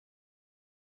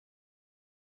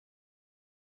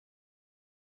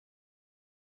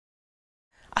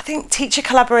I think teacher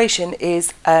collaboration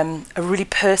is a really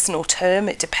personal term.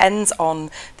 It depends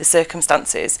on the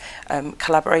circumstances.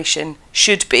 Collaboration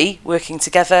should be working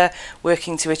together,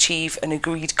 working to achieve an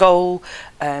agreed goal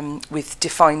with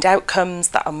defined outcomes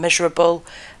that are measurable.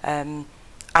 And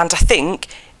I think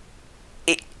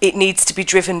it needs to be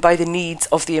driven by the needs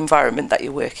of the environment that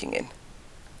you're working in.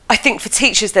 I think for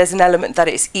teachers there's an element that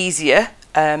it's easier.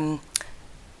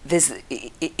 There's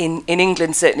in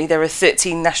England certainly there are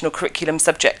 13 national curriculum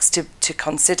subjects to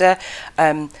consider.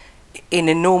 In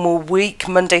a normal week,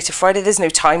 Monday to Friday, there's no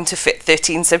time to fit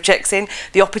 13 subjects in.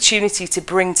 The opportunity to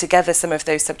bring together some of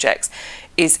those subjects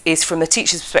is from a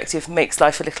teacher's perspective, makes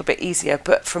life a little bit easier.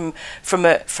 But from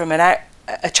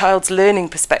a child's learning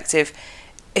perspective,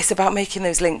 it's about making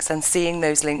those links and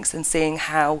seeing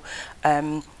how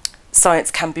science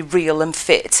can be real and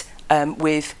fit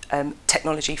with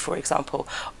technology, for example,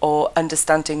 or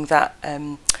understanding that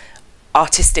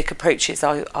artistic approaches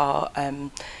are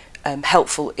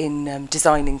helpful in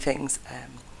designing things.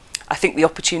 I think the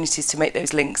opportunities to make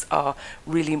those links are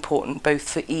really important, both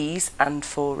for ease and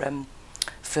for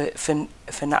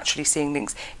naturally seeing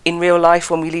links. In real life,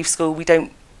 when we leave school, we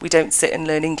don't sit and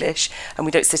learn English, and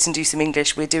we don't sit and do some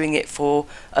English. We're doing it for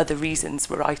other reasons.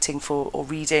 We're writing or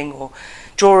reading or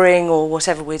drawing or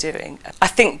whatever we're doing. I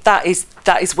think that is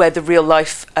where the real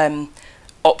life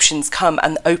options come,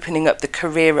 and opening up the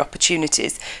career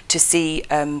opportunities to see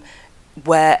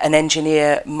where an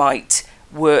engineer might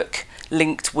work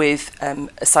linked with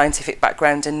a scientific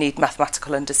background and need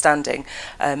mathematical understanding.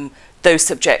 Those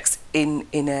subjects in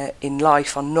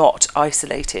life are not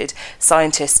isolated.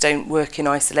 Scientists don't work in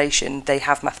isolation. They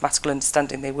have mathematical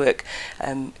understanding. They work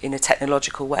in a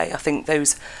technological way. I think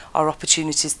those are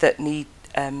opportunities that need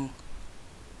to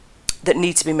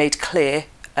be made clear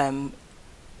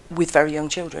with very young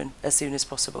children as soon as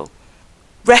possible.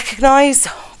 Recognise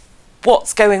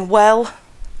what's going well.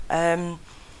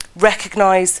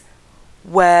 Recognise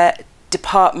where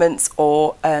departments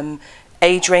or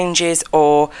age ranges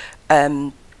or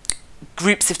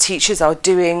groups of teachers are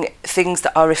doing things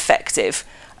that are effective,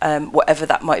 whatever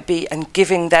that might be, and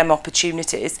giving them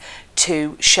opportunities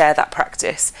to share that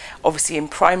practice. Obviously in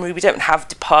primary we don't have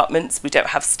departments, we don't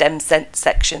have STEM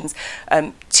sections.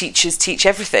 Teachers teach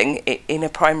everything in a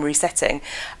primary setting,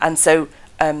 and so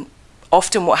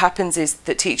often what happens is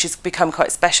that teachers become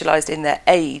quite specialised in their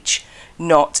age,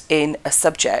 not in a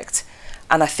subject.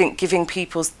 And I think giving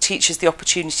teachers the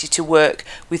opportunity to work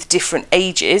with different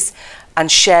ages and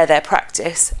share their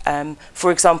practice.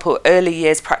 For example, early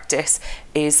years practice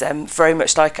is very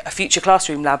much like a future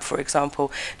classroom lab, for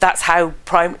example. That's how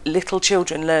little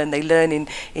children learn. They learn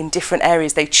in different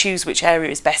areas. They choose which area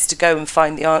is best to go and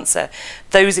find the answer.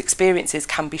 Those experiences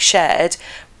can be shared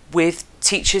with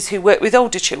teachers who work with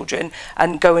older children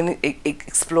and go and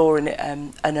explore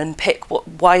and unpick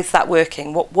why is that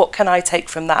working, what can I take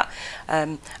from that,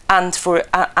 and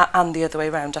the other way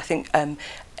around. I think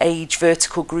age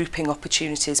vertical grouping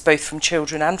opportunities, both from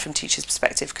children and from teachers'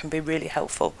 perspective, can be really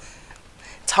helpful.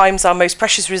 Time's our most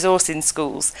precious resource in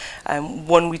schools,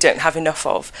 one we don't have enough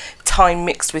of. Time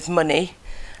mixed with money.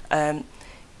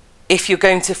 If you're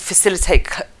going to facilitate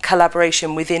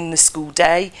collaboration within the school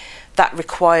day, that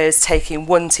requires taking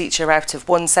one teacher out of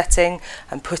one setting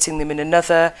and putting them in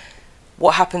another.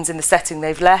 What happens in the setting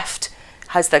they've left?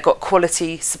 Has there got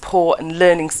quality support and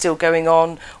learning still going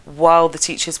on while the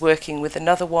teacher's working with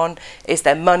another one? Is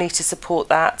there money to support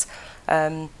that?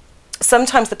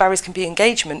 Sometimes the barriers can be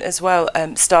engagement as well,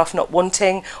 staff not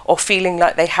wanting or feeling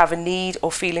like they have a need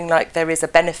or feeling like there is a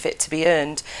benefit to be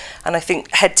earned. And I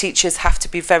think head teachers have to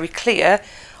be very clear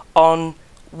on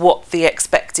what the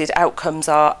expected outcomes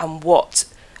are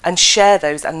and share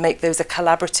those and make those a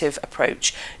collaborative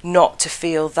approach, not to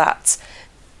feel that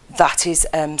that is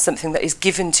something that is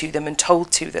given to them and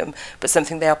told to them, but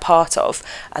something they are part of,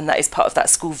 and that is part of that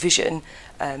school vision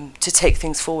to take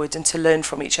things forward and to learn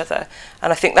from each other.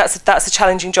 And I think that's a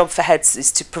challenging job for heads,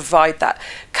 is to provide that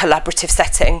collaborative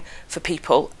setting for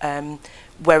people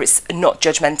where it's not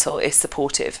judgmental, it's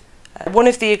supportive. One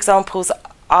of the examples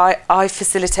I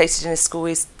facilitated in a school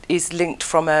is linked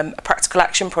from a practical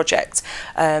action project,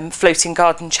 Floating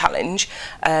Garden Challenge,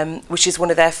 which is one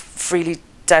of their freely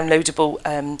downloadable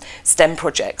STEM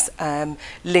projects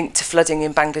linked to flooding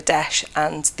in Bangladesh,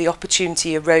 and the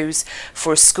opportunity arose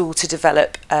for a school to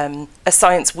develop a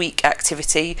Science Week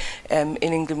activity. In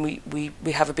England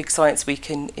we have a big Science Week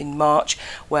in March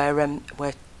where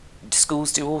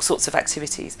schools do all sorts of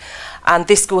activities, and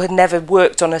this school had never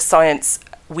worked on a Science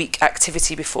Week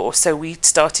activity before, so we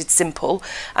started simple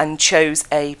and chose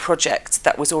a project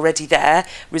that was already there,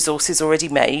 resources already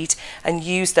made, and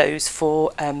used those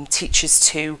for teachers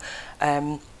to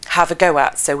have a go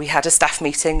at. So we had a staff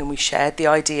meeting and we shared the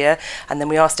idea, and then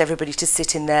we asked everybody to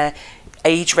sit in their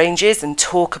age ranges and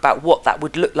talk about what that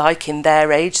would look like in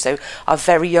their age, so our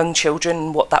very young children,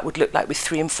 and what that would look like with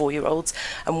 3 and 4 year olds,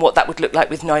 and what that would look like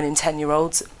with 9 and 10 year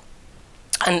olds.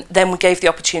 And then we gave the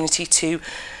opportunity to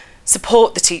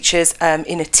support the teachers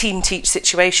in a team teach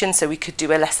situation, so we could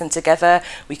do a lesson together,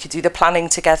 we could do the planning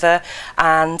together,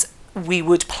 and we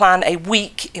would plan a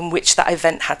week in which that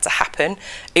event had to happen.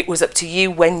 It was up to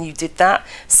you when you did that.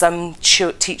 Some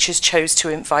teachers chose to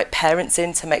invite parents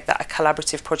in to make that a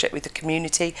collaborative project with the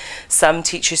community. Some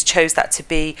teachers chose that to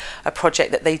be a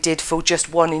project that they did for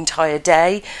just one entire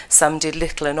day. Some did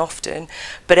little and often.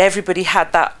 But everybody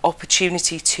had that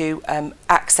opportunity to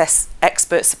access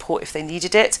expert support if they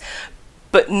needed it,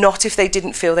 but not if they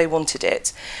didn't feel they wanted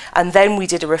it. And then we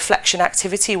did a reflection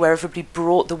activity where everybody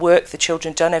brought the work the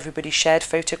children done, everybody shared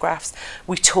photographs,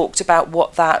 we talked about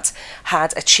what that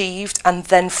had achieved, and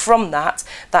then from that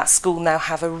school now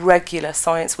have a regular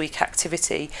Science Week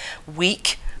activity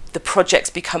week. The projects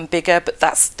become bigger, but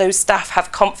those staff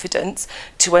have confidence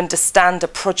to understand a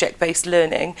project-based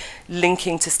learning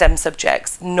linking to STEM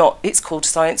subjects. It's called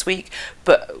Science Week,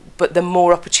 but the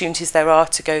more opportunities there are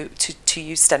to go to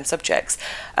use STEM subjects,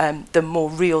 the more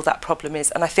real that problem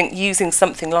is. And I think using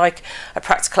something like a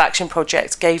practical action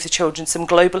project gave the children some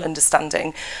global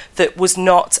understanding that was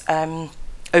not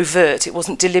overt, it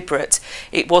wasn't deliberate,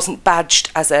 it wasn't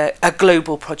badged as a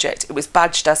global project, it was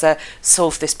badged as a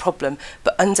solve this problem,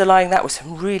 but underlying that was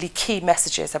some really key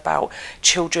messages about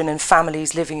children and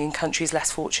families living in countries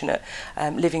less fortunate,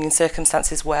 living in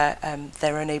circumstances where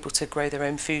they're unable to grow their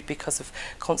own food because of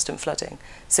constant flooding.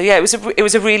 So yeah, it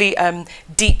was a really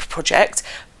deep project,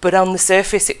 but on the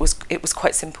surface it was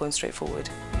quite simple and straightforward.